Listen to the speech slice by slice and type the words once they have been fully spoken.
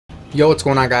Yo, what's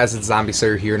going on, guys? It's Zombie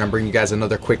Slayer here, and I'm bringing you guys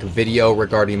another quick video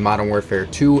regarding Modern Warfare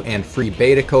 2 and free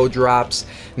beta code drops.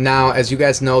 Now, as you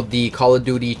guys know, the Call of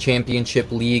Duty Championship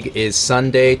League is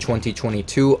Sunday,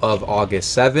 2022 of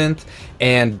August 7th,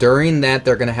 and during that,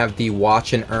 they're going to have the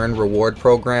Watch and Earn reward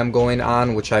program going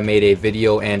on, which I made a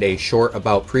video and a short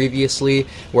about previously,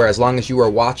 where as long as you are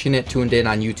watching it, tuned in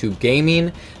on YouTube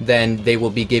Gaming, then they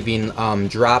will be giving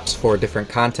drops for different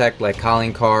content, like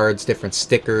calling cards, different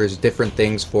stickers, different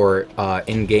things for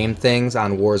in-game things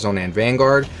on Warzone and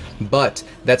Vanguard. But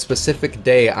that specific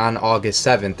day on August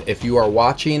 7th, if you are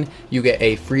watching, you get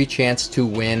a free chance to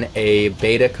win a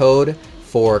beta code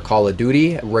for Call of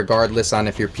Duty, regardless on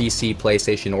if you're PC,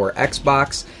 PlayStation, or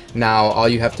Xbox. Now, all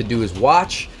you have to do is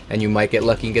watch, and you might get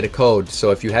lucky and get a code.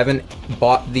 So if you haven't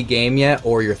bought the game yet,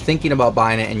 or you're thinking about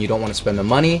buying it and you don't want to spend the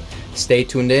money, stay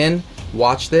tuned in,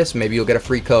 watch this, maybe you'll get a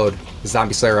free code.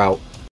 Zombie Slayer out.